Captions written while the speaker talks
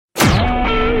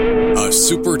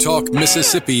SuperTalk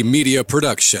Mississippi media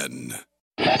production.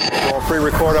 I'll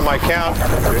pre-record on my count.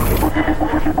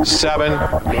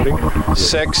 7,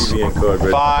 6,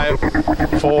 5,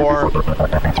 4,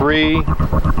 3,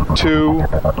 2.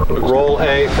 Roll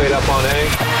A, fade up on A.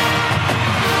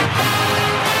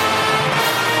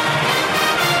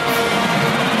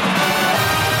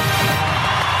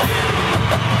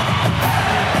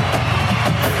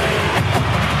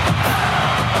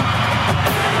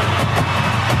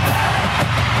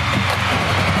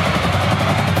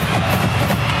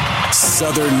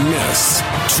 Southern Miss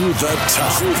to the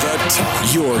top.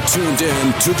 You're tuned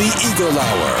in to the Eagle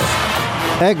Hour.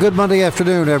 Hey, good Monday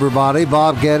afternoon, everybody.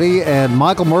 Bob Getty and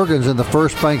Michael Mergens in the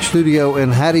First Bank Studio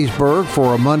in Hattiesburg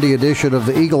for a Monday edition of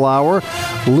the Eagle Hour.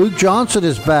 Luke Johnson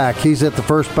is back. He's at the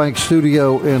First Bank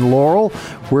Studio in Laurel.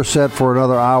 We're set for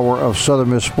another hour of Southern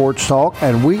Miss Sports Talk,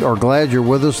 and we are glad you're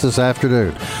with us this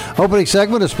afternoon. Opening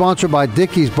segment is sponsored by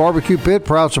Dickey's Barbecue Pit,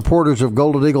 proud supporters of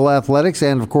Golden Eagle Athletics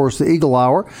and, of course, the Eagle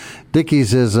Hour.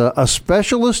 Dickey's is a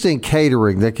specialist in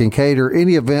catering that can cater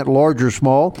any event, large or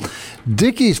small.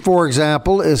 Dickey's, for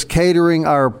example, is catering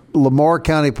our Lamar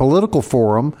County Political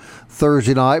Forum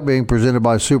Thursday night, being presented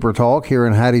by Super Talk here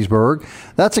in Hattiesburg.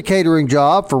 That's a catering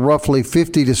job for roughly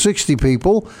 50 to 60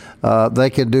 people. They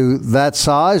can do that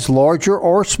size, larger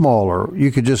or smaller.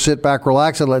 You can just sit back,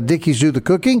 relax, and let Dickey's do the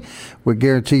cooking. We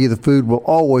guarantee you the food will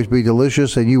always be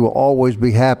delicious, and you will always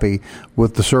be happy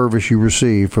with the service you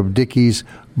receive from Dickey's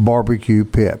Barbecue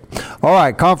Pit. All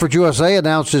right, Conference USA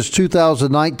announced its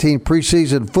 2019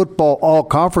 preseason football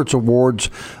all-conference awards.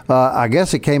 I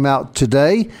guess it came out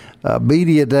today.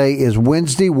 Media Day is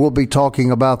Wednesday. We'll be talking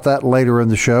about that later in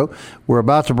the show. We're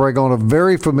about to bring on a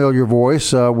very familiar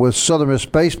voice with Southern Miss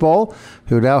Baseball,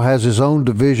 who now has his own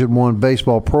Division I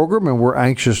baseball program, and we're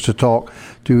anxious to talk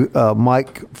to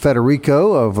Mike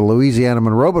Federico of Louisiana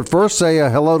Monroe. But first, say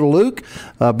hello to Luke.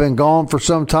 Been gone for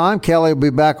some time. Kelly will be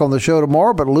back on the show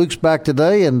tomorrow, but Luke's back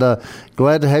today, and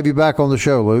glad to have you back on the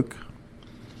show, Luke.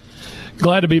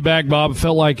 Glad to be back, Bob.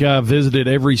 Felt like I visited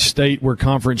every state where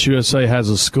Conference USA has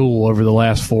a school over the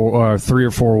last 3 or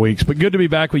 4 weeks. But good to be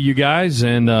back with you guys,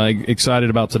 and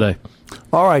excited about today.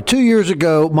 All right, 2 years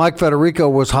ago, Mike Federico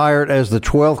was hired as the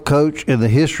 12th coach in the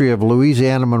history of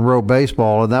Louisiana Monroe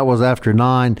baseball, and that was after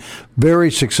 9 very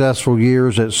successful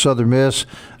years at Southern Miss,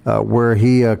 where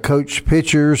he coached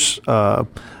pitchers,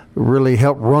 really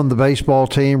helped run the baseball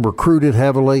team, recruited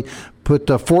heavily, put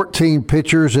 14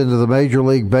 pitchers into the Major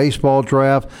League Baseball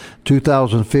draft,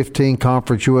 2015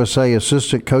 Conference USA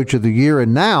Assistant Coach of the Year,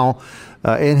 and now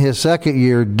in his second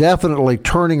year, definitely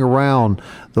turning around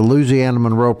the Louisiana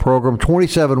Monroe program.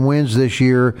 27 wins this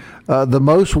year, the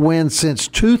most wins since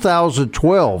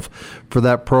 2012 for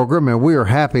that program, and we are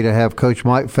happy to have Coach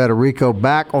Mike Federico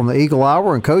back on the Eagle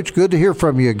Hour. And, Coach, good to hear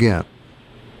from you again.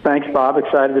 Thanks, Bob.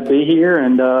 Excited to be here,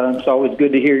 and it's always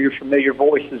good to hear your familiar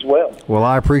voice as well. Well,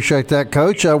 I appreciate that,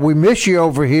 Coach. We miss you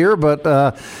over here, but,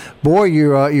 boy,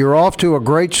 you're off to a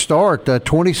great start.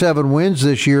 27 wins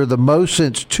this year, the most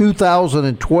since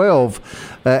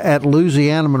 2012 at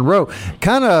Louisiana Monroe.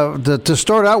 Kind of to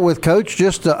start out with, Coach,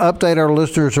 just to update our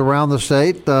listeners around the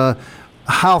state,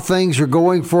 how things are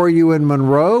going for you in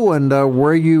Monroe, and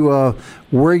where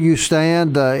you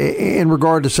stand in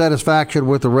regard to satisfaction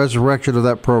with the resurrection of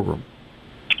that program.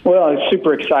 Well, I'm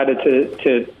super excited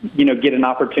to get an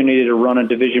opportunity to run a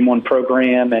Division I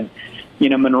program, and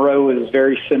Monroe is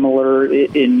very similar to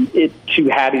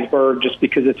Hattiesburg, just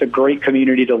because it's a great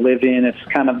community to live in. It's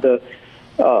kind of the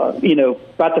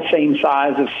about the same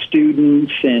size of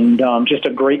students, and just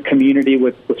a great community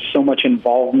with so much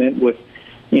involvement with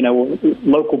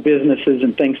local businesses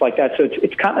and things like that. So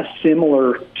it's kind of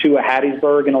similar to a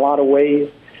Hattiesburg in a lot of ways.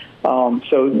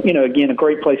 Again, a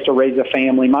great place to raise a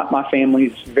family. My family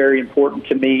is very important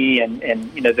to me, and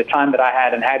the time that I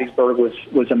had in Hattiesburg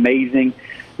was amazing,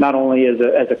 not only as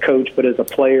a coach but as a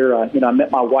player. I met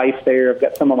my wife there. I've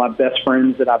got some of my best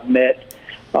friends that I've met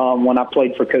when I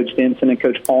played for Coach Denson and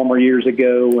Coach Palmer years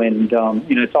ago, and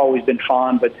it's always been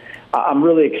fun. But I'm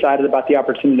really excited about the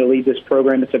opportunity to lead this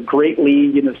program. It's a great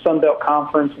league. The Sun Belt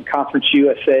Conference and Conference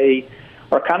USA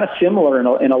are kind of similar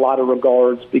in a lot of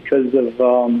regards because of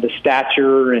the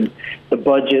stature and the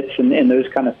budgets and those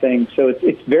kind of things. So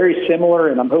it's very similar,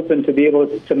 and I'm hoping to be able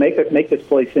to make this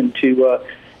place into a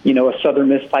Southern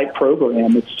Miss type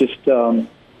program. It's just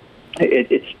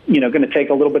it's going to take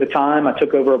a little bit of time. I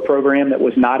took over a program that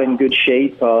was not in good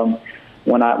shape.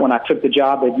 When I took the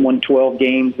job, they'd won 12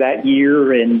 games that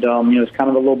year, and it was kind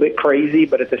of a little bit crazy,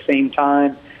 but at the same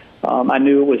time, I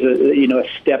knew it was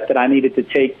a step that I needed to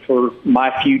take for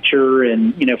my future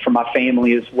and, for my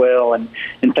family as well. And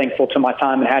thankful to my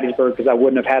time at Hattiesburg, because I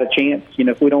wouldn't have had a chance.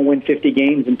 If we don't win 50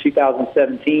 games in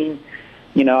 2017,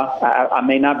 I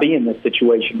may not be in this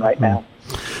situation right now.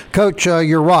 Coach,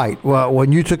 you're right. Well,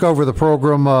 when you took over the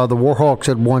program, the Warhawks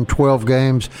had won 12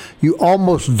 games. You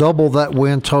almost doubled that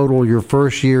win total your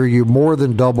first year. You more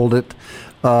than doubled it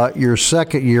your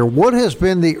second year. What has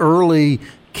been the early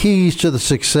keys to the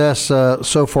success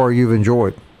so far you've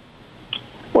enjoyed?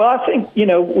 Well, I think,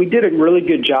 we did a really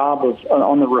good job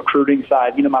on the recruiting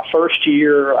side. My first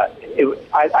year,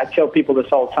 I tell people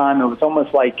this all the time, it was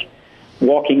almost like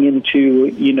walking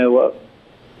into,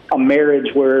 a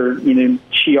marriage where,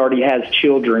 she already has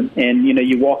children, and,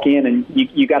 you walk in and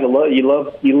you got to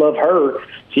love her.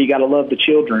 So you got to love the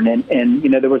children. And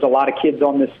there was a lot of kids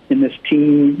in this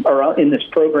team or in this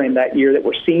program that year that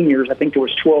were seniors. I think there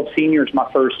was 12 seniors my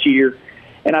first year.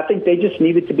 And I think they just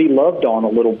needed to be loved on a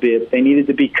little bit. They needed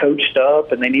to be coached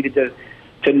up, and they needed to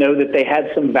know that they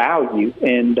had some value.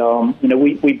 And,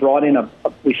 we brought in I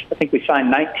think we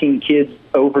signed 19 kids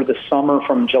over the summer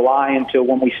from July until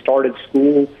when we started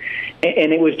school.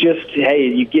 And it was just, hey,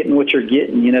 you're getting what you're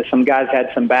getting. Some guys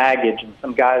had some baggage, and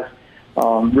some guys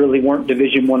really weren't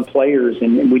Division I players.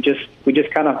 And we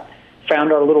just kind of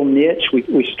found our little niche.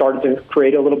 We started to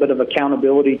create a little bit of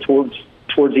accountability towards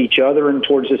each other and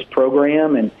towards this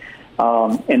program. And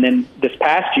then this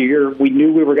past year, we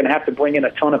knew we were going to have to bring in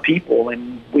a ton of people,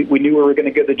 and we knew we were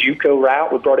going to go the JUCO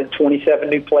route. We brought in 27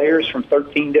 new players from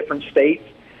 13 different states,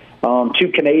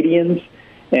 2 Canadians,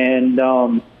 and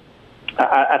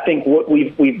I think what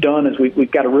we've done is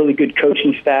we've got a really good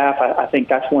coaching staff. I think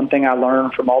that's one thing I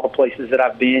learned from all the places that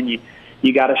I've been.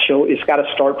 You got to show, it's got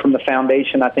to start from the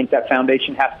foundation. I think that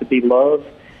foundation has to be love.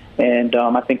 And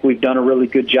I think we've done a really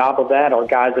good job of that. Our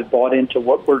guys have bought into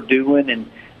what we're doing, and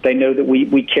they know that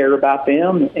we care about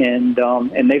them, and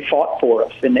they fought for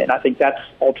us. And I think that's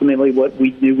ultimately what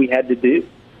we knew we had to do.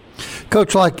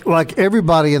 Coach, like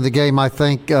everybody in the game, I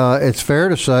think it's fair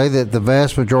to say that the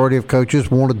vast majority of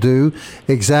coaches want to do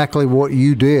exactly what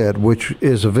you did, which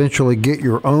is eventually get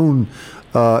your own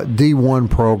D1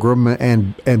 program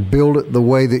and build it the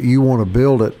way that you want to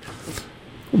build it.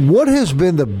 What has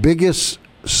been the biggest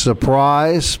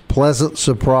surprise, pleasant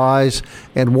surprise,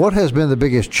 and what has been the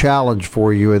biggest challenge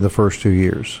for you in the first 2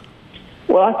 years?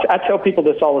 Well, I tell people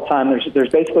this all the time. There's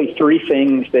basically 3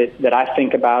 things that I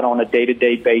think about on a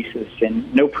day-to-day basis,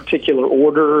 in no particular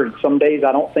order. And some days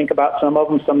I don't think about some of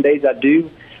them. Some days I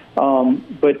do.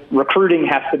 But recruiting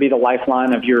has to be the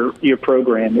lifeline of your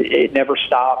program. It never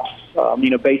stops.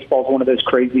 Baseball is one of those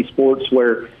crazy sports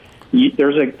where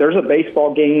there's a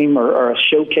baseball game or a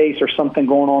showcase or something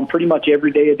going on pretty much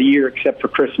every day of the year except for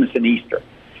Christmas and Easter.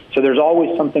 So there's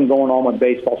always something going on with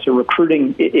baseball. So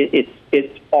recruiting,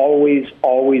 it's always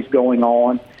going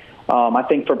on. I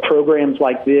think for programs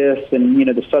like this and,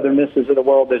 the Southern Misses of the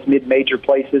world, those mid-major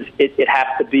places, it has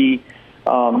to be,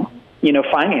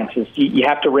 finances. You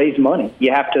have to raise money.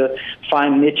 You have to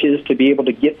find niches to be able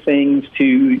to get things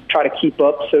to try to keep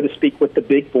up, so to speak, with the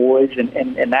big boys.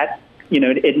 And that,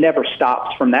 it never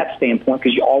stops from that standpoint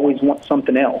because you always want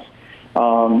something else,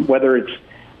 whether it's,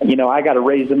 I got to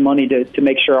raise the money to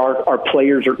make sure our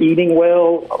players are eating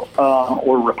well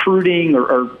or recruiting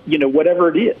or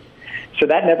whatever it is. So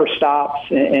that never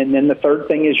stops. And then the third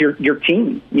thing is your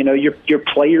team, your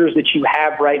players that you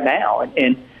have right now.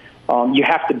 And you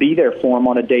have to be there for them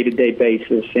on a day-to-day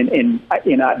basis. And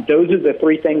those are the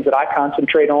 3 things that I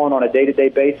concentrate on a day-to-day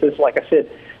basis. Like I said,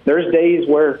 there's days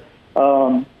where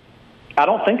I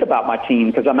don't think about my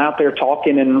team because I'm out there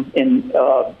talking and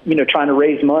trying to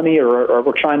raise money or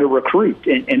we're trying to recruit.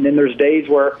 And then there's days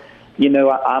where,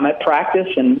 I'm at practice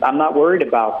and I'm not worried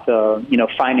about,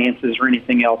 finances or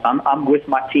anything else. I'm with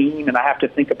my team and I have to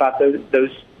think about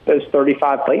those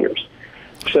 35 players.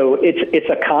 So it's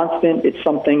a constant. It's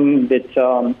something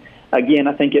that, again,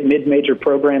 I think at mid-major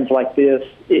programs like this,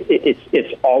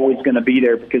 it's always going to be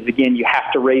there because, again, you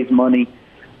have to raise money.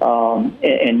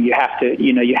 And you have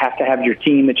to have your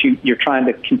team that you're trying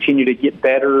to continue to get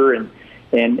better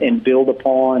and build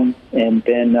upon. And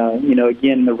then,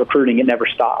 again, the recruiting, it never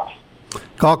stops.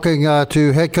 Talking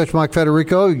to head coach Mike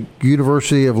Federico,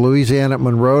 University of Louisiana at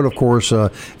Monroe, of course,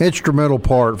 instrumental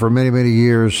part for many, many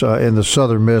years in the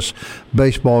Southern Miss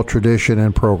baseball tradition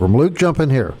and program. Luke, jump in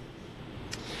here.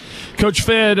 Coach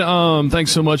Fed,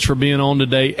 thanks so much for being on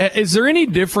today. Is there any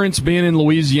difference being in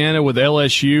Louisiana with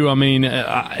LSU? I mean,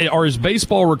 or is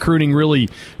baseball recruiting really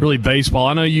baseball?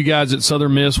 I know you guys at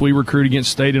Southern Miss, we recruit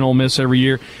against State and Ole Miss every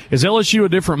year. Is LSU a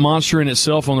different monster in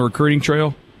itself on the recruiting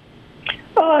trail?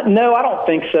 No, I don't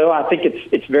think so. I think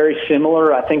it's very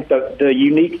similar. I think the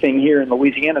unique thing here in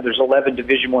Louisiana, there's 11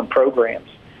 Division I programs.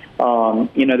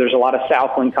 There's a lot of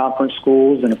Southland Conference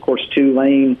schools, and of course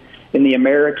Tulane in the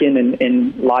American,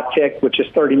 and La Tech, which is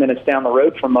 30 minutes down the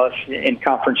road from us in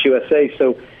Conference USA.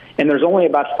 So, and there's only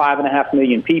about 5.5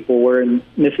 million people. Where in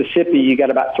Mississippi, you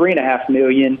got about 3.5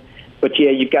 million. But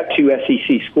yeah, you've got 2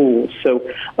 SEC schools. So,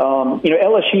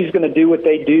 LSU is going to do what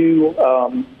they do.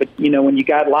 But when you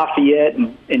got Lafayette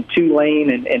and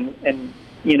Tulane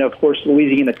and of course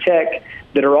Louisiana Tech,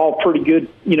 that are all pretty good,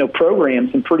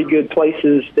 programs and pretty good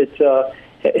places that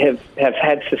have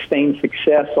had sustained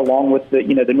success, along with the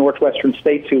Northwestern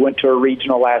states who went to a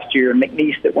regional last year, and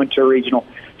McNeese that went to a regional.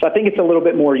 So I think it's a little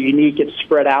bit more unique. It's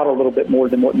spread out a little bit more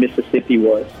than what Mississippi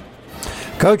was.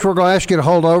 Coach, we're going to ask you to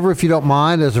hold over if you don't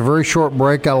mind. There's a very short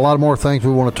break. Got a lot more things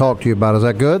we want to talk to you about. Is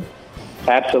that good?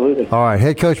 Absolutely. All right.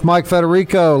 Head coach Mike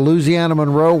Federico, Louisiana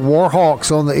Monroe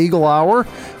Warhawks on the Eagle Hour.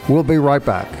 We'll be right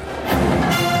back.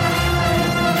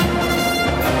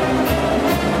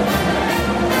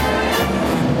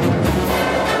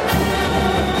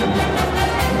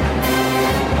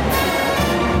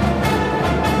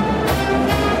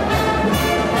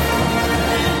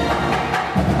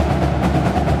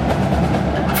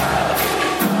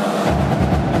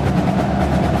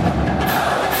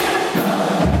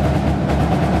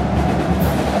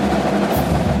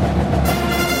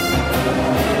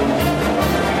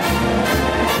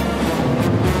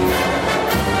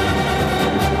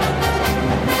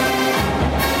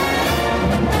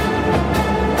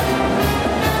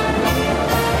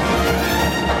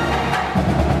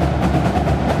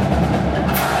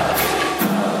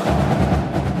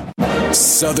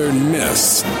 Southern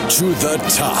Miss to the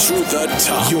top. To the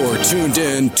top. You're tuned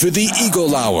in to the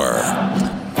Eagle Hour.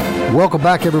 Welcome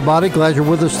back, everybody. Glad you're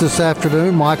with us this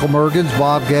afternoon. Michael Mergens,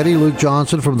 Bob Getty, Luke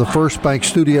Johnson from the First Bank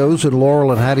Studios in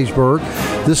Laurel and Hattiesburg.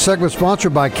 This segment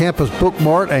sponsored by Campus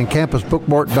Bookmart and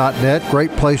campusbookmart.net.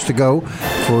 Great place to go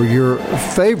for your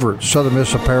favorite Southern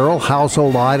Miss apparel,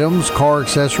 household items, car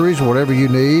accessories, whatever you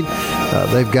need.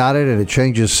 They've got it, and it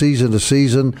changes season to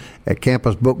season at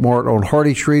Campus Bookmart on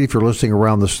Hardy Street. If you're listening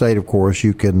around the state, of course,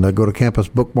 you can go to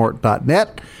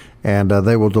campusbookmart.net, and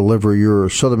they will deliver your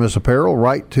Southern Miss apparel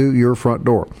right to your front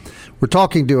door. We're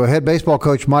talking to a head baseball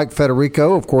coach, Mike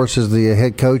Federico, of course, is the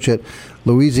head coach at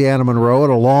Louisiana Monroe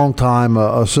and a longtime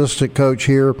assistant coach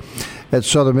here at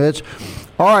Southern Miss.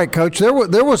 All right, Coach, there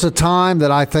was a time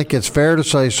that I think it's fair to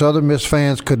say Southern Miss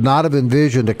fans could not have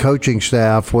envisioned a coaching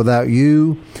staff without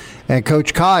you and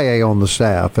Coach Kaye on the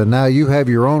staff, and now you have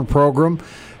your own program.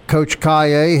 Coach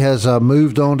Kaye has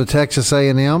moved on to Texas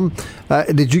A&M.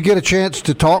 Did you get a chance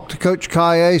to talk to Coach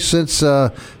Kaye since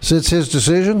his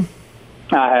decision?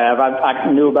 I have.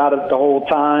 I knew about it the whole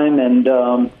time, and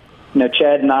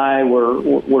Chad and I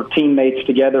were teammates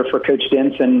together for Coach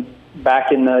Denson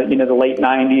back in the late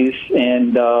 '90s,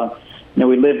 and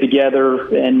we lived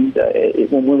together and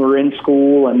when we were in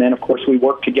school, and then of course we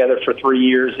worked together for 3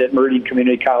 years at Meridian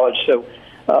Community College. So,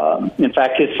 in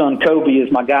fact, his son Kobe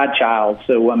is my godchild.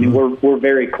 So I mean, we're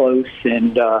very close,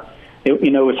 and it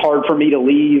was hard for me to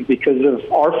leave because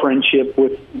of our friendship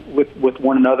with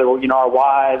one another. Our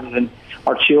wives and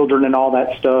our children and all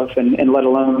that stuff, and let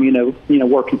alone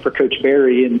working for Coach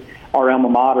Berry and our alma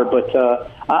mater.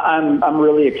 But I'm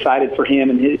really excited for him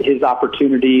and his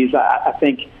opportunities. I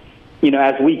think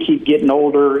as we keep getting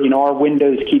older, our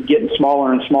windows keep getting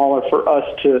smaller and smaller for us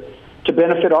to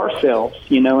benefit ourselves,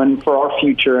 and for our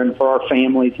future and for our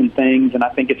families and things. And I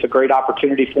think it's a great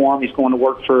opportunity for him. He's going to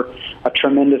work for a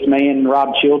tremendous man,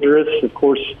 Rob Childress. Of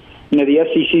course, the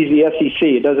SEC is the SEC.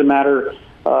 It doesn't matter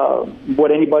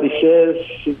what anybody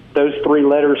says. Those 3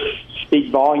 letters speak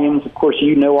volumes. Of course,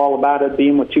 all about it,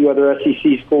 being with 2 other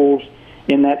SEC schools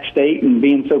in that state and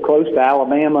being so close to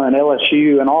Alabama and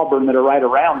LSU and Auburn that are right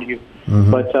around you.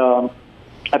 Mm-hmm. But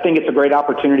I think it's a great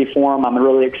opportunity for him. I'm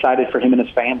really excited for him and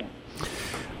his family.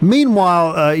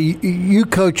 Meanwhile, you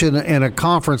coach in a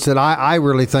conference that I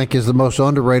really think is the most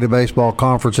underrated baseball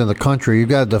conference in the country. You've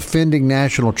got a defending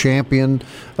national champion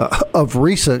of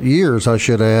recent years, I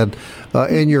should add,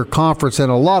 in your conference,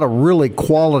 and a lot of really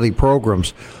quality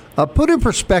programs. Put in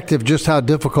perspective just how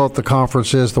difficult the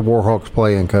conference is the Warhawks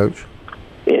play in, Coach.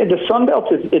 The Sun Belt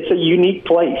it's a unique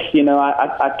place.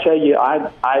 I tell you,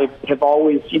 I have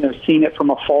always seen it from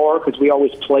afar because we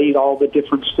always played all the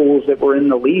different schools that were in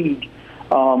the league.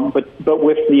 But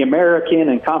with the American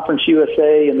and Conference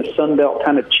USA and the Sun Belt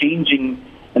kind of changing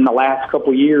in the last couple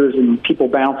of years and people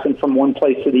bouncing from one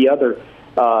place to the other,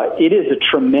 it is a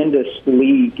tremendous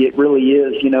league. It really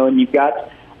is, and you've got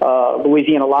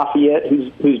Louisiana Lafayette,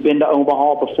 who's been to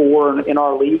Omaha before in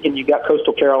our league, and you've got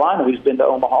Coastal Carolina, who's been to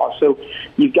Omaha. So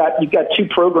you've got two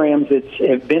programs that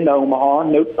have been to Omaha,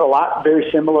 a lot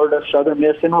very similar to Southern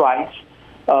Miss and Rice.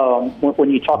 When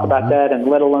you talk about that, and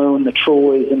let alone the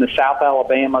Troys and the South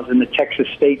Alabamas and the Texas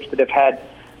States that have had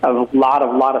a lot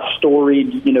of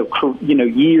storied,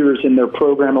 years in their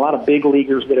program, a lot of big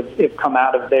leaguers that have come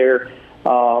out of there.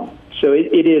 So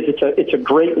it's a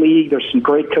great league. There's some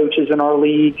great coaches in our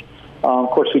league.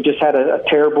 Of course, we just had a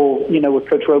terrible, with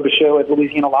Coach Robichaux at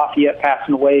Louisiana Lafayette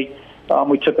passing away.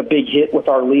 We took a big hit with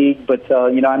our league, but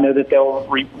I know that they'll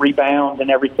rebound and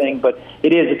everything. But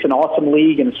it's an awesome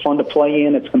league, and it's fun to play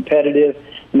in. It's competitive,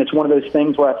 and it's one of those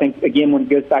things where I think, again, when it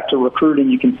goes back to recruiting,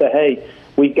 you can say, hey,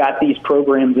 we've got these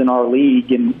programs in our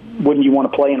league, and wouldn't you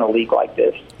want to play in a league like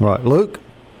this? Right. Luke?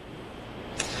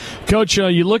 Coach,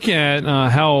 you look at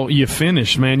how you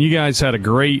finished, man. You guys had a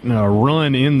great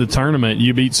run in the tournament.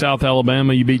 You beat South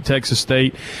Alabama. You beat Texas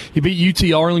State. You beat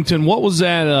UT Arlington. What was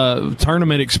that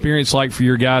tournament experience like for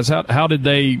your guys? How did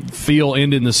they feel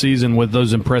ending the season with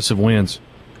those impressive wins?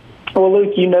 Well,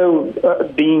 Luke,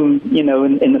 being,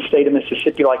 in the state of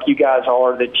Mississippi like you guys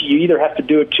are, that you either have to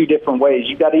do it two different ways.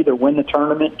 You've got to either win the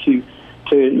tournament to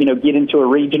get into a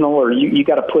regional, or you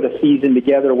got to put a season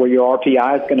together where your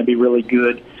RPI is going to be really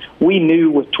good. We knew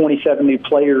with 27 new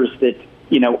players that,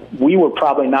 we were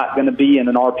probably not going to be in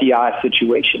an RPI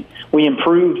situation. We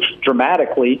improved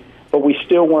dramatically, but we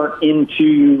still weren't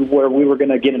into where we were going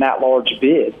to get an at-large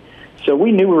bid. So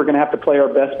we knew we were going to have to play our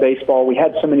best baseball. We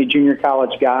had so many junior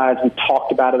college guys. We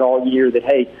talked about it all year that,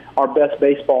 hey, our best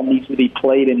baseball needs to be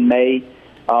played in May.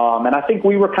 And I think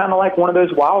we were kind of like one of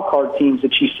those wild card teams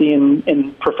that you see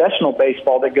in professional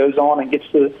baseball that goes on and gets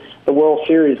the World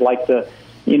Series, like the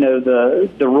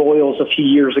Royals a few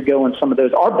years ago, and some of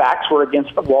those. Our backs were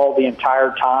against the wall the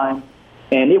entire time,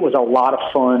 and it was a lot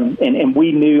of fun. And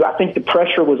we knew, I think the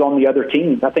pressure was on the other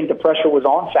teams. I think the pressure was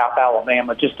on South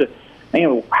Alabama just to,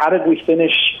 how did we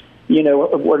finish?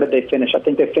 Where did they finish? I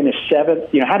think they finished seventh.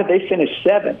 How did they finish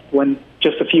seventh when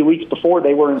just a few weeks before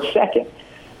they were in second?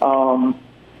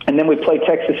 And then we played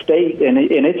Texas State, and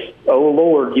it's, oh,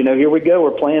 Lord, here we go.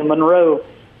 We're playing Monroe.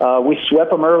 We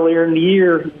swept them earlier in the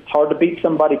year. It's hard to beat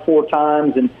somebody 4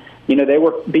 times. And, they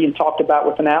were being talked about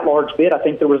with an at-large bid. I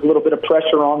think there was a little bit of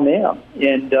pressure on them.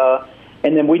 And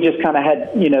then we just kind of had,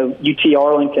 UT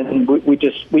Arlington, and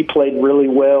we played really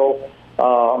well.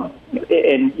 And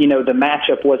the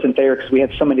matchup wasn't there because we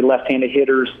had so many left-handed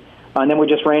hitters. And then we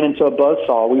just ran into a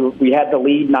buzzsaw. We had the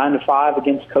lead 9-5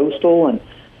 against Coastal and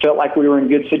felt like we were in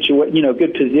good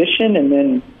position, and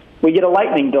then we get a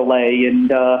lightning delay, and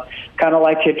kind of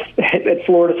like at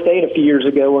Florida State a few years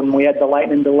ago when we had the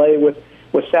lightning delay with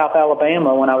South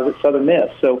Alabama when I was at Southern Miss.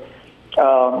 So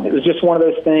it was just one of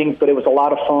those things, but it was a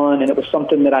lot of fun, and it was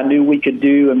something that I knew we could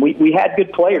do, and we had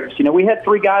good players. We had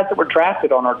 3 guys that were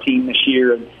drafted on our team this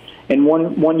year, and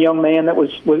one young man that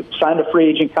was signed a free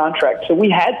agent contract. So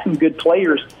we had some good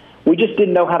players. We just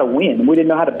didn't know how to win. We didn't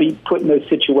know how to be put in those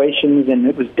situations, and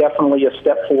it was definitely a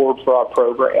step forward for our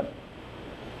program.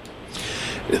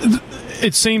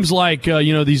 It seems like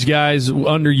these guys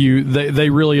under you,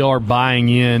 they really are buying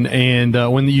in, and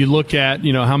when you look at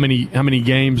how many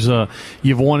games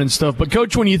you've won and stuff. But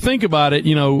Coach, when you think about it,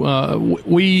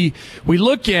 we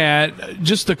look at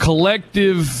just the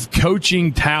collective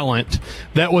coaching talent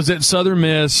that was at Southern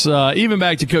Miss, even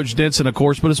back to Coach Denson, of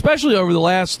course, but especially over the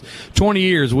last 20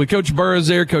 years with Coach Burris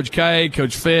there, Coach Kaye,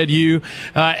 Coach Fed,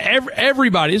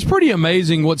 everybody. It's pretty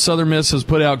amazing what Southern Miss has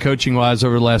put out coaching wise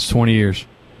over the last 20 years.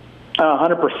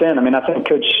 100%. I think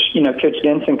Coach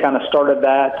Denson kind of started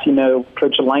that.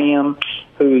 Coach Lamb,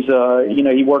 who's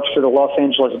he works for the Los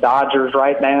Angeles Dodgers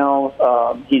right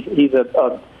now. He's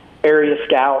a area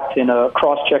scout and a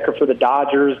cross checker for the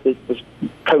Dodgers that has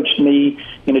coached me.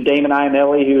 Damon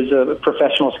Ionelli, who's a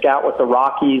professional scout with the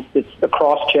Rockies, that's a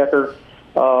cross checker.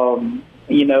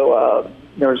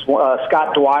 There's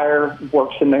Scott Dwyer,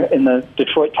 works in the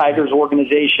Detroit Tigers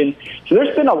organization. So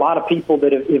there's been a lot of people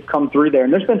that have come through there.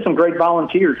 And there's been some great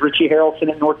volunteers. Richie Harrelson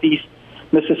at Northeast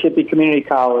Mississippi Community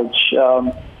College.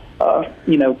 Clint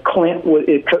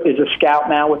is a scout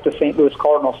now with the St. Louis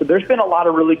Cardinals. So there's been a lot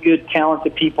of really good,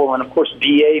 talented people. And, of course,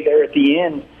 BA there at the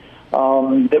end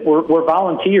that were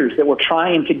volunteers that were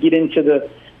trying to get into the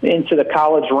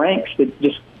college ranks that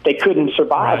just they couldn't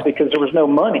survive because there was no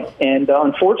money. And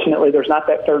unfortunately, there's not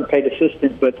that third paid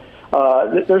assistant. But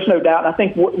there's no doubt. And I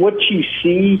think what you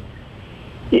see,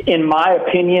 in my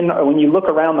opinion, when you look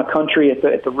around the country at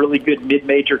the really good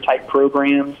mid-major type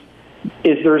programs,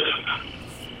 is there's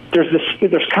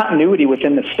continuity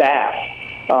within the staff.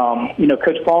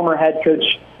 Coach Palmer had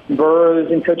Coach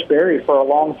Burroughs and Coach Berry for a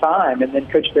long time, and then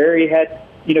Coach Berry had,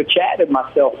 Chad and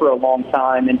myself for a long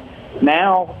time, and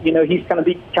now, he's going to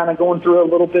be going through a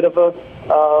little bit of a,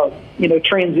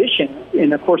 transition.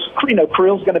 And, of course,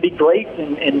 Creel's going to be great,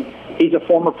 and he's a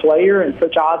former player, and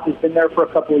Coach Oz has been there for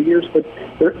a couple of years. But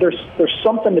there's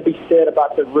something to be said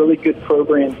about the really good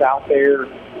programs out there.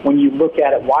 When you look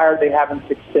at it, why are they having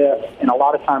success? And a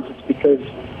lot of times it's because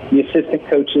the assistant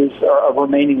coaches are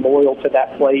remaining loyal to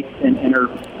that place and are,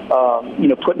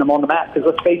 putting them on the map. Because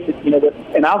let's face it,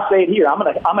 and I'll say it here, I'm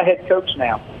a head coach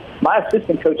now. My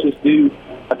assistant coaches do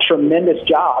a tremendous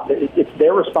job. It's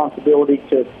their responsibility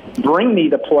to bring me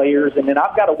the players, and then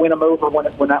I've got to win them over when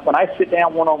I sit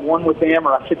down one-on-one with them,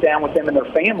 or I sit down with them and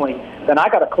their family. Then I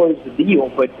got to close the deal.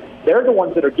 But they're the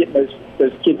ones that are getting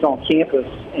those kids on campus,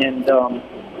 and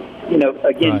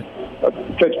again,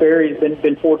 right. Coach Berry has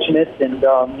been fortunate, and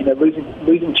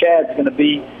losing Chad's going to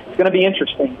be. It's going to be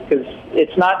interesting because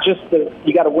it's not just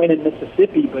you got to win in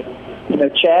Mississippi, but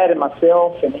Chad and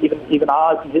myself, and even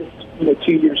Oz and his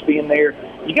 2 years being there,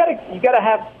 you got to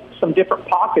have some different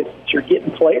pockets that you're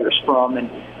getting players from, and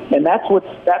that's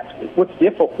what's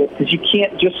difficult because you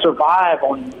can't just survive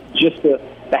on just the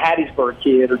Hattiesburg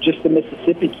kid or just the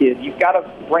Mississippi kid. You've got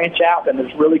to branch out, and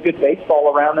there's really good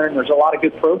baseball around there, and there's a lot of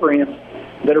good programs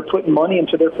that are putting money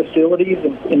into their facilities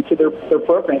and into their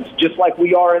programs, just like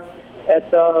we are at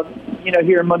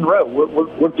here in Monroe.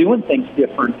 We're doing things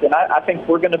different, and I think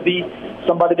we're going to be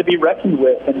somebody to be reckoned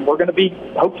with, and we're going to be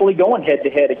hopefully going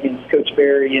head-to-head against Coach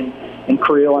Berry and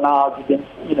Creel and Oz against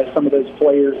some of those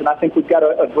players. And I think we've got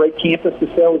a great campus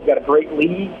to sell. We've got a great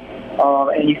league,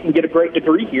 and you can get a great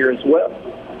degree here as well.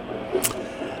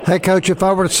 Hey, Coach, if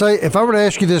I were to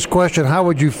ask you this question, how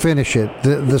would you finish it?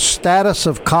 The status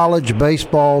of college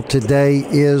baseball today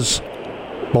is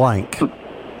blank.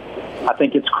 I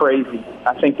think it's crazy.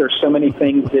 I think there's so many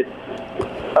things that,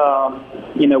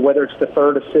 whether it's the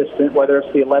third assistant, whether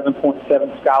it's the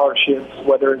 11.7 scholarships,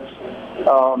 whether it's,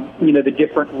 the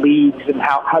different leagues and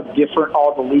how different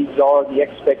all the leagues are, the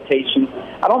expectations.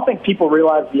 I don't think people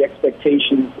realize the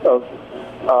expectations of,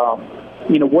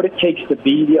 what it takes to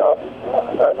be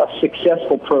a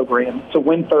successful program, to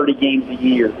win 30 games a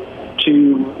year,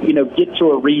 to, get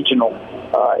to a regional.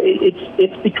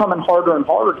 It's becoming harder and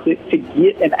harder to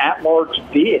get an at-large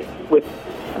bid.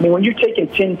 When you're taking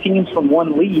 10 teams from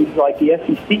one league, like the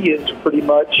SEC is pretty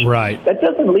much, right, that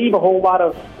doesn't leave a whole lot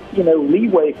of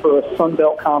leeway for a Sun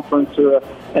Belt conference or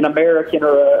an American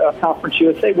or a Conference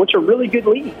USA, which are really good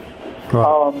leagues.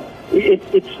 Right.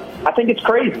 I think it's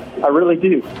crazy. I really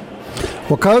do.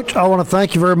 Well, Coach, I want to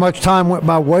thank you very much. Time went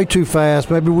by way too fast.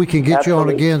 Maybe we can get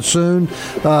Absolutely. you on again soon.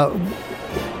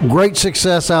 Great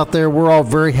success out there. We're all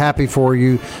very happy for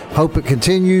you. Hope it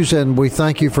continues, and we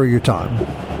thank you for your time.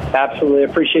 Absolutely.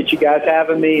 Appreciate you guys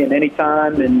having me, and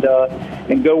anytime, and go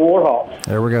Warhawks.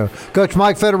 There we go. Coach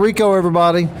Mike Federico,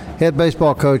 everybody, head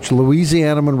baseball coach,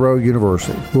 Louisiana Monroe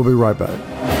University. We'll be right back.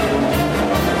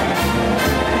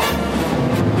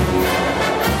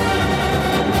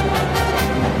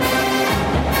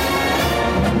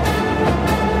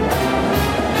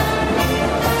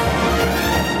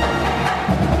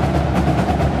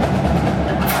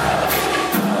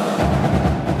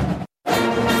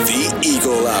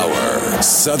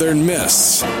 Southern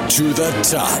Miss to the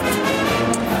top.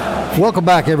 Welcome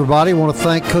back, everybody. I want to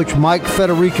thank Coach Mike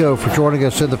Federico for joining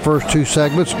us in the first two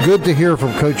segments. Good to hear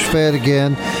from Coach Fed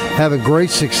again. Having great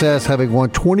success, having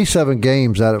won 27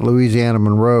 games out at Louisiana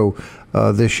Monroe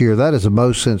this year. That is the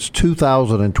most since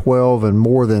 2012, and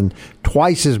more than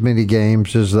twice as many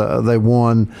games as they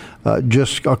won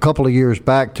just a couple of years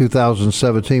back,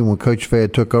 2017, when Coach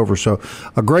Fed took over. So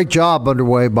a great job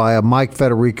underway by Mike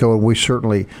Federico, and we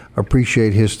certainly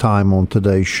appreciate his time on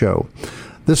today's show.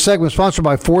 This segment is sponsored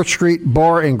by 4th Street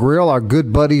Bar and Grill, our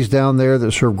good buddies down there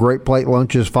that serve great plate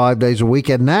lunches 5 days a week.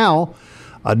 And now,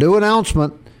 a new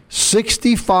announcement,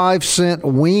 65-cent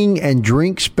wing and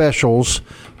drink specials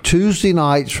Tuesday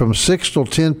nights from 6 till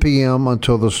 10 p.m.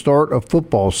 until the start of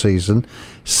football season.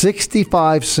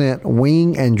 65-cent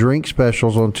wing and drink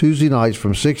specials on Tuesday nights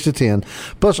from 6 to 10,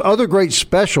 plus other great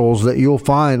specials that you'll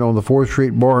find on the 4th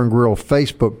Street Bar and Grill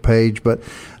Facebook page. But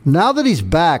now that he's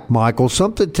back, Michael,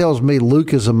 something tells me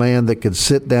Luke is a man that could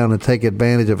sit down and take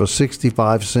advantage of a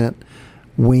 65-cent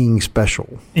wing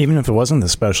special. Even if it wasn't the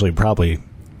special, he probably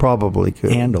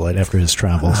could handle it after his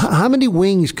travels. How many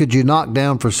wings could you knock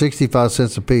down for 65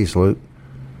 cents a piece, Luke?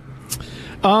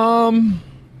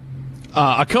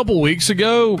 A couple weeks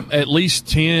ago, at least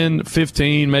 10,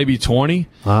 15, maybe 20.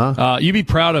 You'd be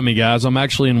proud of me, guys. I'm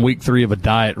actually in week 3 of a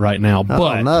diet right now.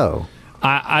 But no.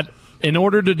 in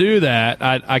order to do that,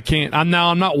 I can't. I'm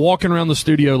not walking around the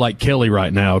studio like Kelly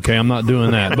right now. Okay, I'm not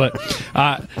doing that. But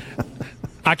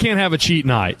I can't have a cheat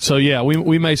night. So yeah,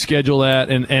 we may schedule that,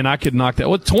 and I could knock that.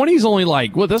 Well, 20's only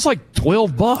that's like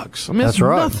 $12. I mean, that's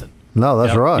right. Nothing. No,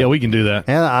 that's right. Yeah, we can do that.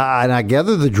 And I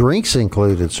gather the drinks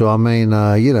included. So I mean,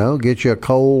 get you a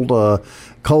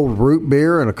cold root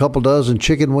beer and a couple dozen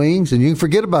chicken wings, and you can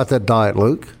forget about that diet,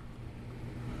 Luke.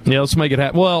 Yeah, let's make it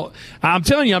happen. Well, I'm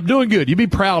telling you, I'm doing good. You'd be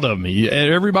proud of me.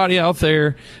 Everybody out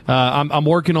there, I'm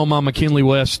working on my McKinley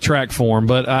West track form,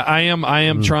 but I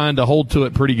am trying to hold to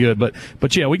it pretty good.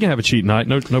 But yeah, we can have a cheat night.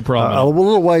 No problem. A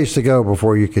little ways to go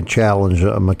before you can challenge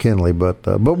McKinley, but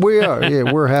we are.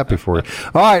 Yeah, we're happy for you.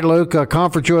 All right, Luke.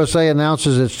 Conference USA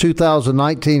announces its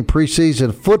 2019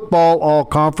 preseason football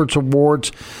all-conference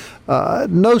awards.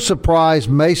 No surprise,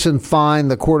 Mason Fine,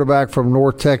 the quarterback from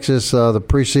North Texas, the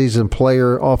preseason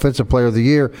offensive player of the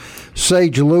year.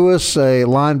 Sage Lewis, a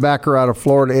linebacker out of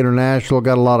Florida International,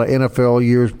 got a lot of NFL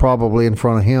years probably in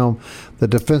front of him. The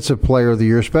defensive player of the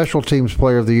year. Special teams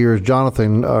player of the year is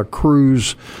Jonathan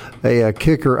Cruz, a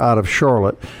kicker out of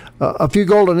Charlotte. A few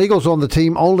Golden Eagles on the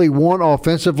team, only one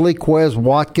offensively, Quez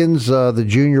Watkins, the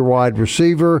junior wide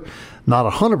receiver.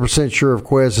 Not 100% sure if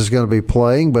Quez is going to be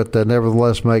playing, but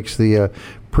nevertheless makes the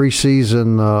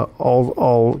preseason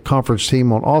all-conference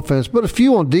team on offense. But a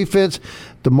few on defense.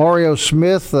 Demario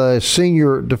Smith, a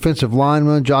senior defensive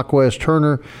lineman. Jaquez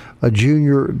Turner, a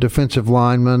junior defensive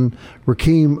lineman.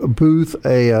 Rakeem Booth,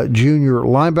 a junior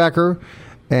linebacker.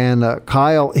 And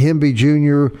Kyle Hemby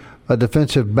Jr., a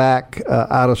defensive back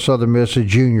out of Southern Miss, a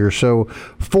junior. So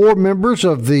 4 members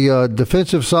of the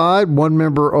defensive side, 1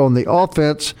 member on the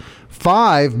offense,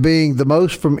 5 being the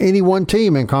most from any one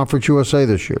team in Conference USA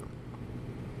this year.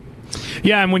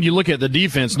 Yeah, and when you look at the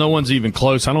defense, no one's even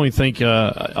close. I don't even think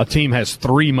a team has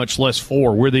 3, much less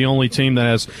 4. We're the only team that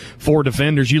has 4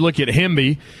 defenders. You look at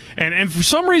Hemby, and for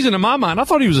some reason in my mind, I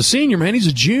thought he was a senior, man. He's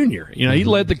a junior. He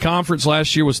led the conference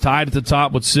last year, was tied at the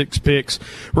top with 6 picks.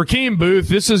 Rakeem Booth,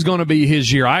 this is going to be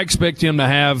his year. I expect him to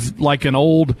have like an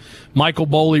old Michael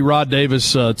Boley, Rod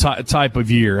Davis type of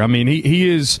year. I mean, he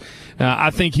is –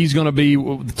 I think he's going to be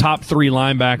the top 3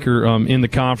 linebacker in the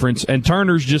conference, and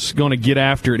Turner's just going to get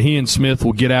after it. He and Smith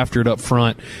will get after it up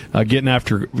front, getting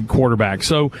after the quarterback.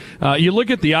 So you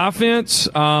look at the offense,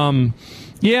 I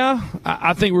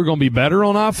think we're going to be better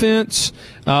on offense,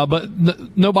 but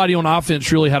nobody on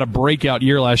offense really had a breakout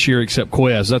year last year except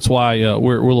Quez. That's why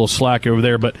we're a little slack over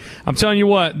there. But I'm telling you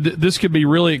what, this could be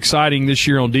really exciting this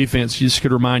year on defense. This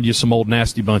could remind you of some old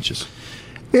nasty bunches.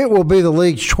 It will be the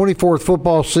league's 24th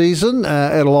football season.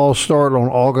 It'll all start on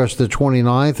August the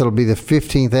 29th. It'll be the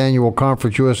 15th annual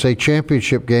Conference USA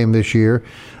Championship game this year,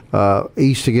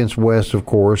 East against West, of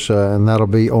course, and that'll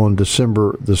be on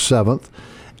December the 7th.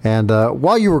 And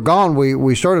while you were gone,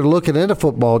 we started looking into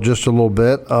football just a little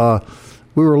bit.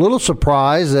 We were a little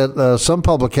surprised that some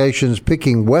publications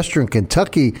picking Western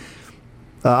Kentucky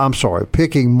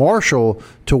picking Marshall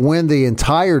to win the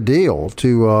entire deal,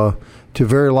 to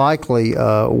very likely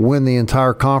win the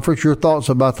entire conference. Your thoughts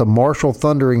about the Marshall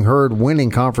Thundering Herd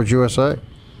winning Conference USA?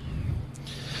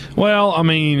 Well, I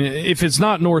mean, if it's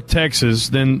not North Texas,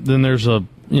 then there's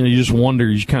you just wonder,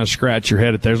 you kind of scratch your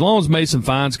head at there. As long as Mason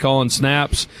Fine's calling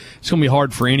snaps, it's going to be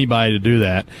hard for anybody to do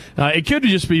that. It could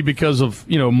just be because of,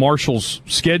 Marshall's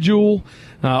schedule.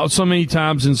 So many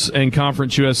times in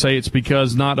Conference USA, it's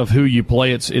because not of who you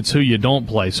play, it's who you don't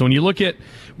play. So when you look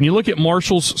at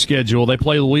Marshall's schedule, they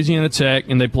play Louisiana Tech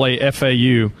and they play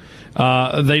FAU.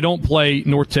 They don't play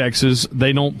North Texas.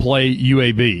 They don't play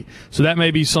UAB. So that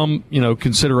may be some,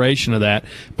 consideration of that.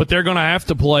 But they're going to have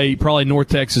to play probably North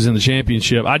Texas in the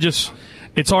championship.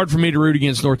 It's hard for me to root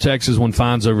against North Texas when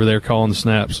Fine's over there calling the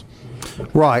snaps.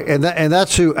 Right, and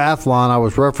that's who Athlon, I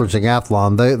was referencing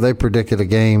Athlon. They predicted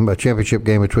a championship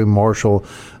game between Marshall,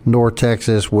 North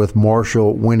Texas, with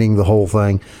Marshall winning the whole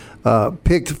thing.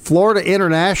 Picked Florida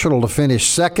International to finish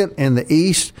second in the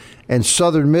East and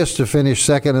Southern Miss to finish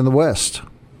second in the West.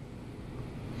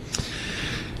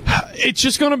 It's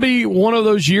just going to be one of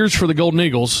those years for the Golden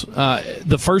Eagles.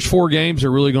 The first 4 games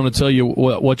are really going to tell you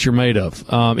what you're made of.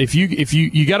 If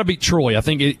you got to beat Troy, I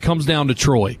think it comes down to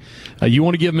Troy. You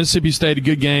want to give Mississippi State a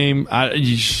good game.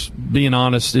 Being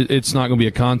honest, it's not going to be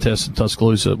a contest in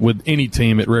Tuscaloosa with any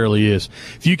team. It rarely is.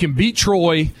 If you can beat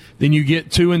Troy, then you get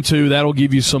 2-2. That'll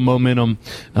give you some momentum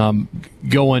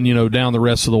going, down the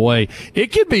rest of the way.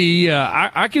 It could be.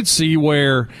 I could see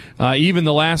where even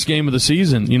the last game of the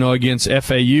season, against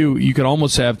FAU, you could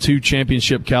almost have 2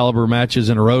 championship caliber matches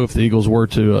in a row if the Eagles were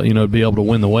to, be able to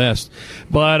win the West.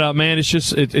 But man,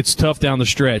 it's tough down the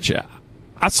stretch.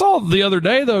 I saw the other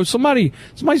day though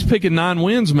somebody's picking 9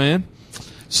 wins, man.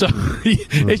 So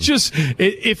it's just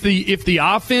if the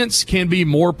offense can be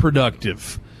more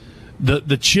productive,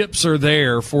 the chips are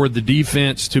there for the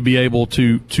defense to be able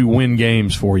to win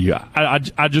games for you.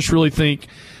 I just really think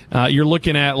you're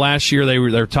looking at last year, they were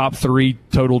their top 3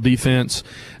 total defense.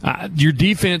 Your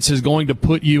defense is going to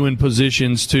put you in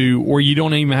positions to where you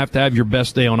don't even have to have your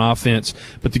best day on offense.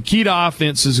 But the key to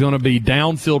offense is going to be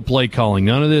downfield play calling.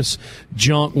 None of this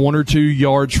junk 1 or 2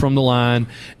 yards from the line.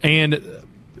 And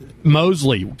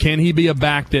Mosley, can he be a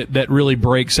back that really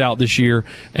breaks out this year,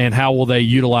 and how will they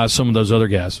utilize some of those other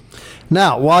guys?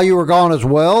 Now, while you were gone as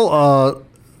well,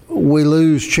 we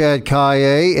lose Chad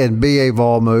Kaye and B.A.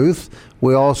 Volmuth.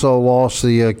 We also lost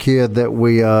the kid that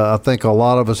I think a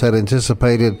lot of us had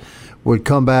anticipated would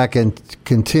come back and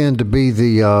contend to be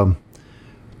the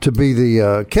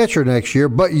catcher next year.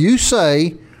 But you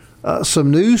say some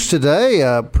news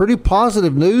today, pretty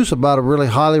positive news about a really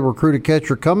highly recruited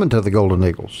catcher coming to the Golden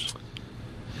Eagles.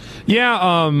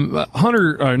 Yeah,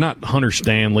 Andrew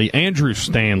Stanley.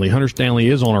 Hunter Stanley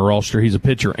is on our roster. He's a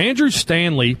pitcher. Andrew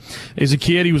Stanley is a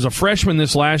kid. He was a freshman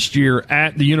this last year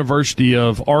at the University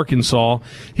of Arkansas.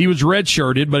 He was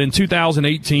redshirted, but in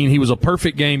 2018, he was a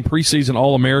perfect game preseason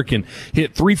All-American.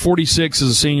 Hit .346 as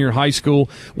a senior in high school.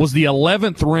 Was the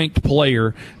 11th ranked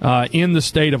player in the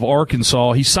state of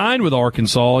Arkansas. He signed with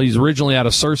Arkansas. He's originally out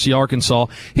of Searcy, Arkansas.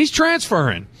 He's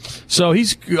transferring. So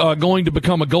he's going to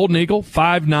become a Golden Eagle,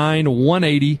 5'9",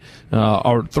 180,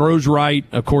 or throws right,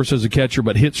 of course, as a catcher,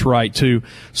 but hits right, too.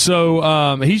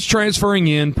 So he's transferring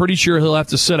in. Pretty sure he'll have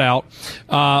to sit out.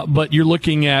 But you're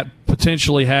looking at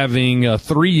potentially having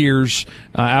 3 years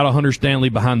out of Hunter Stanley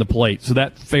behind the plate. So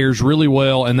that fares really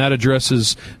well, and that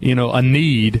addresses, a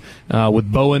need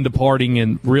with Bowen departing,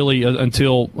 and really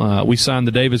until we signed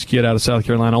the Davis kid out of South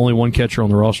Carolina, only one catcher on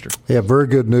the roster. Yeah, very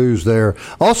good news there.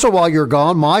 Also, while you're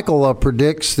gone, Michael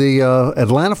predicts the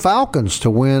Atlanta Falcons to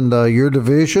win your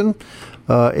division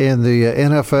in the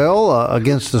NFL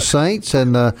against the Saints,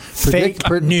 and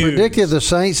predicted the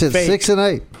Saints at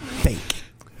 6-8. Fake.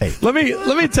 Let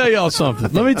me tell y'all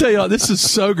something. This is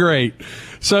so great.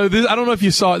 So I don't know if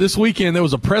you saw it this weekend. There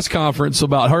was a press conference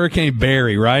about Hurricane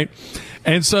Barry, right?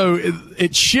 And so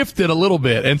it shifted a little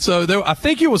bit. And so I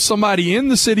think it was somebody in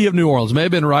the city of New Orleans, may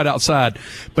have been right outside,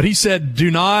 but he said, do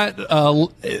not,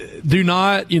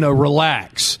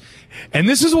 relax. And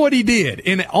this is what he did.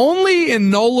 Only in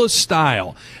NOLA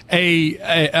style,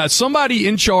 somebody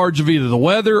in charge of either the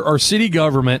weather or city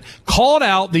government called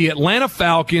out the Atlanta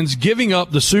Falcons giving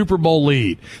up the Super Bowl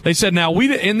lead. They said, now,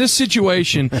 in this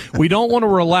situation, we don't want to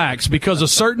relax because a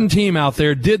certain team out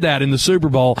there did that in the Super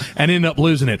Bowl and ended up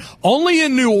losing it. Only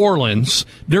in New Orleans,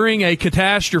 during a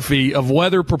catastrophe of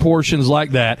weather proportions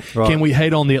like that, can we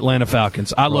hate on the Atlanta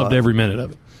Falcons. I loved every minute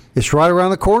of it. It's right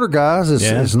around the corner, guys.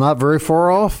 It's not very far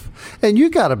off. And you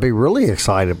got to be really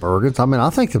excited, Bergens. I mean, I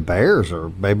think the Bears are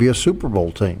maybe a Super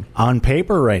Bowl team. On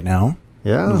paper right now,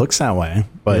 it looks that way.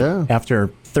 But after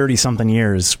 30-something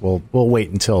years, we'll wait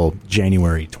until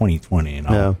January 2020, and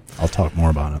I'll talk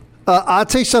more about it. I'll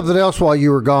tell you something else while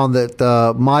you were gone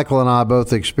that Michael and I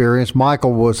both experienced.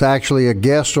 Michael was actually a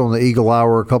guest on the Eagle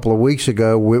Hour a couple of weeks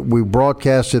ago. We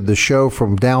broadcasted the show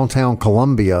from downtown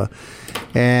Columbia.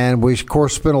 And we, of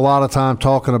course, spent a lot of time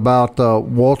talking about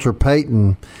Walter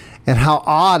Payton and how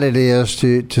odd it is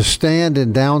to stand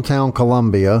in downtown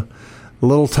Columbia, a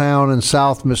little town in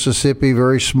South Mississippi,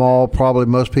 very small. Probably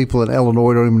most people in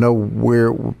Illinois don't even know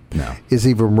where is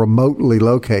even remotely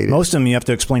located. Most of them, you have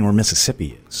to explain where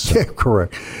Mississippi is. So. Yeah,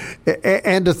 correct.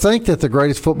 And to think that the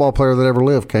greatest football player that ever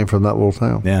lived came from that little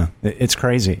town. Yeah, it's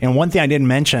crazy. And one thing I didn't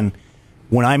mention,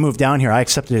 when I moved down here, I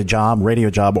accepted a radio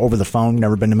job over the phone,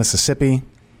 never been to Mississippi,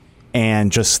 and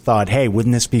just thought, hey,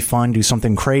 wouldn't this be fun, do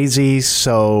something crazy?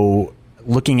 So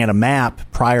looking at a map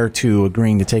prior to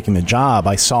agreeing to taking the job,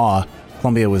 I saw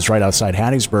Columbia was right outside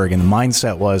Hattiesburg, and the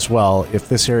mindset was, well, if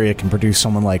this area can produce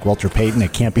someone like Walter Payton,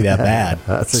 it can't be that bad.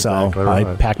 That's exactly right.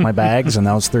 I packed my bags, and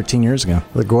that was 13 years ago.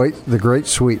 The great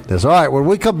sweetness. All right, when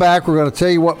we come back, we're going to tell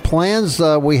you what plans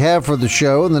we have for the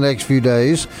show in the next few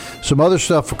days. Some other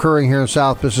stuff occurring here in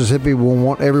South Mississippi we'll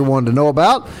want everyone to know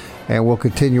about, and we'll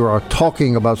continue our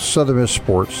talking about Southern Miss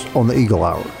sports on the Eagle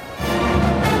Hour.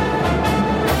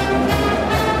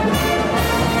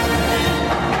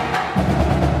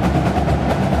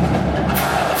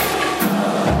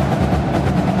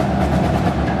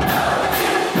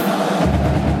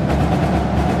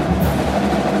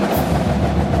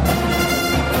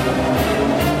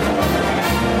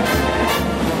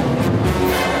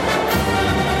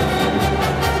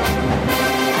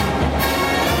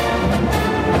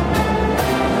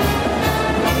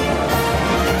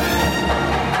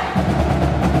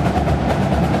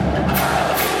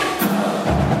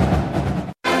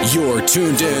 You're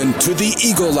tuned in to the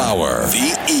Eagle Hour.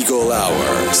 The Eagle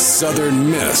Hour. Southern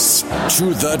Miss to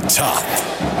the top.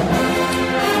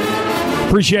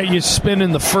 Appreciate you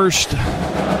spending the first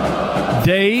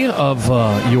day of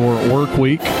your work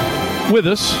week with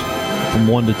us from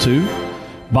 1 to 2.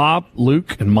 Bob,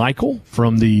 Luke, and Michael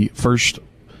from the First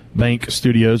Bank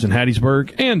Studios in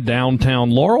Hattiesburg and downtown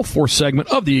Laurel. Fourth segment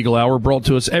of the Eagle Hour brought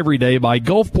to us every day by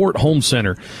Gulfport Home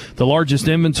Center, the largest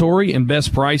inventory and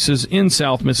best prices in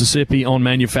South Mississippi on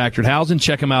manufactured housing.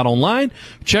 Check them out online.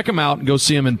 Check them out and go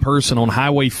see them in person on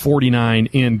Highway 49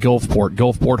 in Gulfport.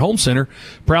 Gulfport Home Center,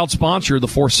 proud sponsor of the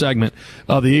fourth segment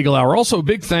of the Eagle Hour. Also,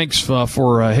 big thanks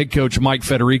for head coach Mike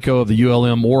Federico of the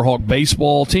ULM Warhawk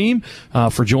baseball team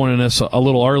for joining us a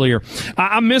little earlier.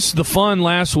 I missed the fun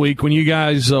last week when you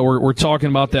guys we're talking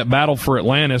about that battle for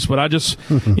Atlantis, but I just,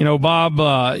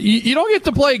 Bob, you don't get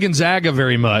to play Gonzaga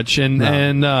very much, and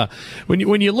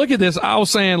when you look at this, I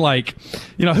was saying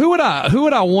who would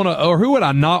I want to, or who would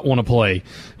I not want to play?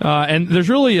 And there's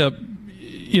really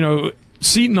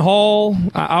Seton Hall,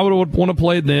 I would want to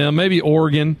play them, maybe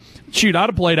Oregon. Shoot, I'd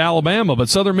have played Alabama, but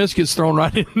Southern Miss gets thrown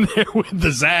right in there with the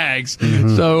Zags.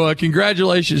 Mm-hmm. So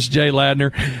congratulations, Jay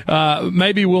Ladner.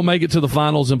 Maybe we'll make it to the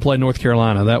finals and play North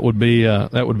Carolina. That would be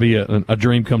a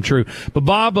dream come true. But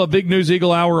Bob, Big News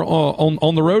Eagle Hour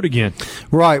on the road again.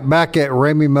 Right, back at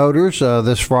Ramey Motors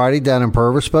this Friday down in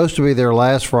Purvis. Supposed to be there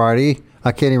last Friday.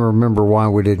 I can't even remember why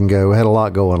we didn't go. We had a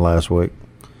lot going last week.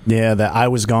 Yeah, that I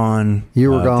was gone. You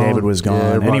were gone. David was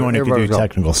gone. Anyone who could do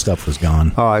technical stuff was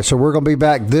gone. All right, so we're going to be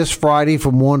back this Friday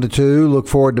from 1 to 2. Look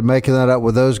forward to making that up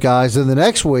with those guys. Then the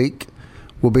next week,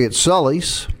 we'll be at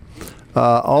Sully's.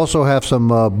 Also have some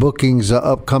bookings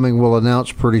upcoming we'll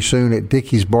announce pretty soon at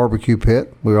Dickey's Barbecue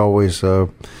Pit. We always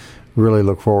really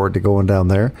look forward to going down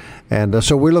there. And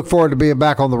so we look forward to being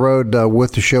back on the road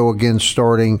with the show again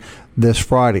starting this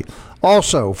Friday.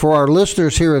 Also, for our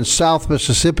listeners here in South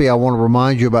Mississippi, I want to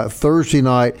remind you about Thursday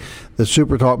night that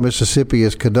Super Talk Mississippi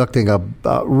is conducting a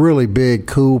really big,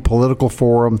 cool political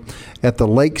forum at the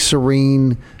Lake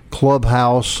Serene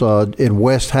Clubhouse in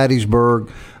West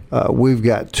Hattiesburg. We've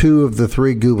got 2 of the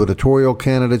 3 gubernatorial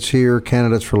candidates here,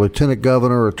 candidates for Lieutenant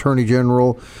Governor, Attorney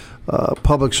General,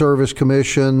 Public Service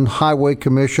Commission, Highway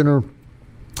Commissioner,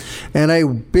 and a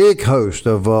big host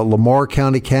of Lamar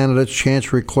County candidates,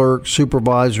 Chancery Clerk,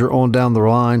 Supervisor, on down the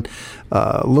line.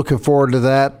 Looking forward to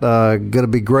that. Going to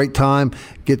be a great time.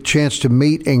 Get a chance to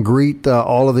meet and greet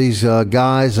all of these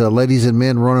guys, ladies and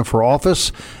men running for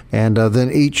office. And then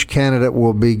each candidate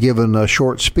will be given a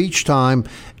short speech time,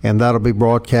 and that'll be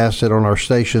broadcasted on our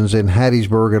stations in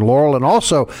Hattiesburg and Laurel, and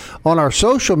also on our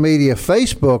social media,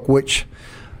 Facebook, which...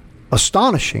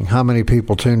 astonishing how many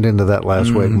people tuned into that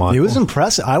last week, Michael. It was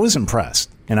impressive. I was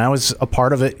impressed, and I was a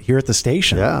part of it here at the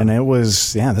station. Yeah. And it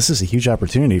was, this is a huge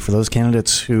opportunity for those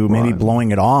candidates who may be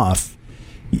blowing it off.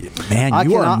 Man,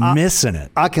 you are missing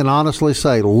it. I can honestly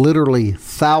say literally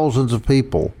thousands of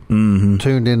people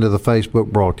tuned into the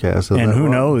Facebook broadcast. And who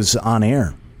knows on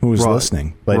air who was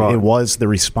listening. But it was, the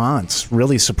response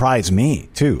really surprised me,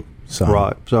 too. So.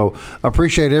 Right. So I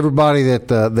appreciate everybody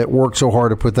that worked so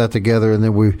hard to put that together, and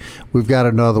then we've got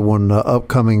another one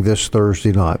upcoming this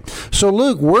Thursday night. So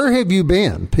Luke, where have you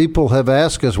been? People have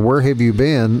asked us, where have you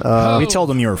been? We told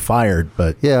them you were fired,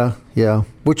 but yeah,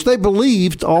 which they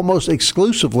believed almost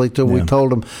exclusively till we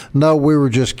told them no, we were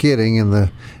just kidding, and the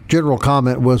general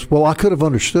comment was, well, I could have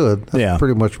understood. That's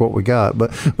pretty much what we got,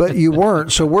 but you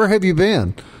weren't. So where have you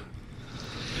been?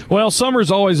 Well,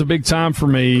 summer's always a big time for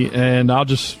me, and I'll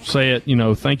just say it,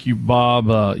 thank you,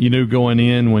 Bob. You knew going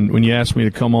in when you asked me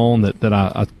to come on that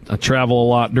I travel a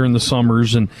lot during the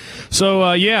summers. And so,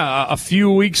 a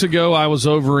few weeks ago, I was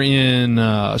over in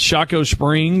Shaco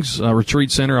Springs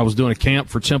Retreat Center. I was doing a camp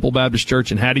for Temple Baptist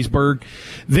Church in Hattiesburg.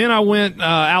 Then I went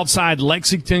outside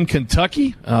Lexington,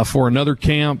 Kentucky for another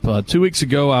camp. 2 weeks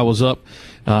ago, I was up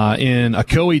in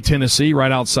Ocoee, Tennessee,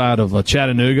 right outside of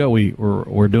Chattanooga.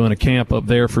 We're doing a camp up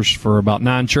there for about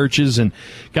 9 churches, and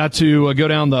got to go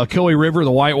down the Ocoee River,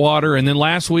 the Whitewater. And then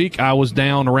last week I was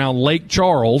down around Lake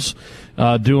Charles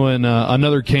doing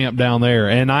another camp down there.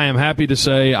 And I am happy to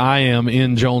say I am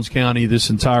in Jones County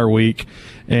this entire week,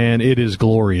 and it is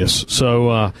glorious. So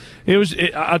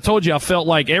I told you, I felt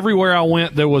like everywhere I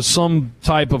went there was some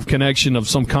type of connection of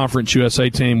some Conference USA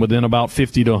team within about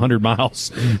 50 to 100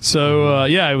 miles. So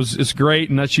it's great,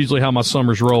 and that's usually how my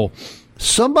summers roll.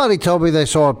 Somebody told me they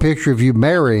saw a picture of you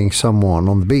marrying someone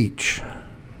on the beach.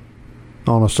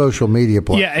 on a social media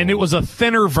platform. Yeah, and it was a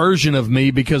thinner version of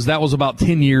me because that was about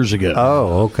 10 years ago.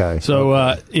 Oh, okay. So,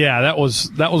 that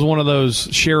was one of those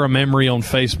share a memory on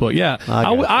Facebook. Yeah,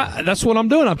 that's what I'm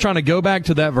doing. I'm trying to go back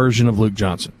to that version of Luke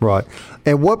Johnson. Right.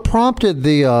 And what prompted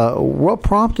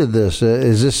this?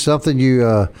 Is this something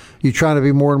you trying to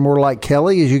be more and more like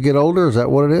Kelly as you get older? Is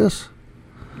that what it is?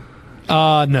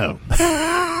 No.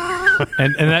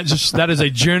 and that is a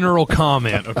general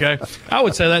comment. Okay, I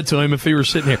would say that to him if he were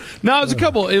sitting here. No,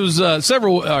 it was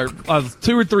several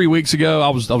 2 or 3 weeks ago. I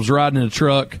was riding in a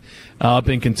truck up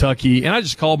in Kentucky, and I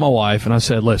just called my wife and I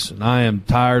said, "Listen, I am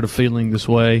tired of feeling this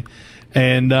way."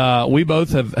 And we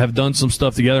both have done some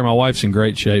stuff together. My wife's in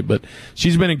great shape, but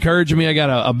she's been encouraging me. I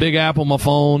got a big app on my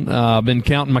phone. I've been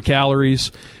counting my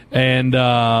calories, and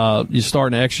you're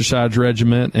starting an exercise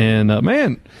regimen. And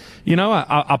man,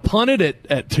 I punted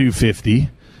at 250,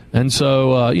 and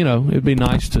so it'd be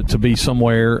nice to be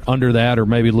somewhere under that or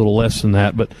maybe a little less than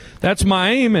that. But that's my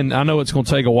aim, and I know it's going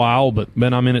to take a while, but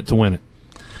man, I'm in it to win it.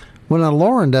 Well, now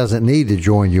Lauren doesn't need to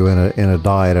join you in a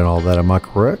diet and all that. Am I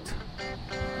correct?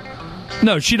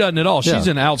 No, she doesn't at all. She's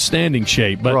in outstanding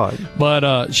shape, but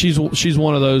she's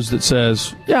one of those that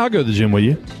says, "Yeah, I'll go to the gym with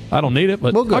you. I don't need it,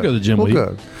 but I'll go to the gym with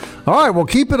you." All right, well,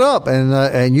 keep it up,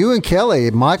 and you and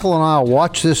Kelly, Michael and I will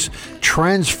watch this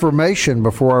transformation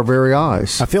before our very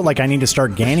eyes. I feel like I need to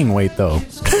start gaining weight though.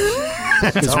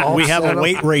 We have a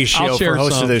weight ratio for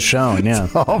host of this show. Yeah,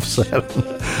 offset.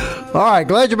 All right,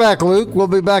 glad you're back, Luke. We'll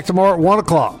be back tomorrow at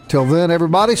 1:00. Till then,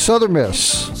 everybody, Southern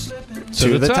Miss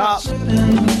to the top.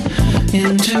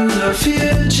 Into the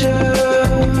future,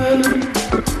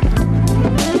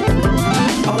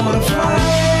 I wanna fly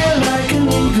like an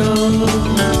eagle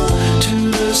to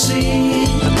the sea.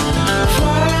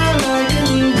 Fly like an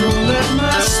eagle, let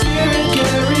my spirit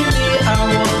carry me. I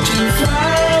want to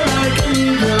fly like an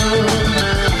eagle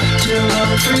till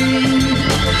I'm free.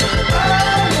 I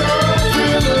go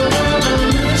through the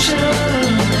revolution.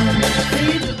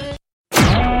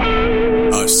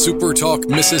 A SuperTalk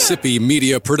Mississippi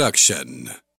media production.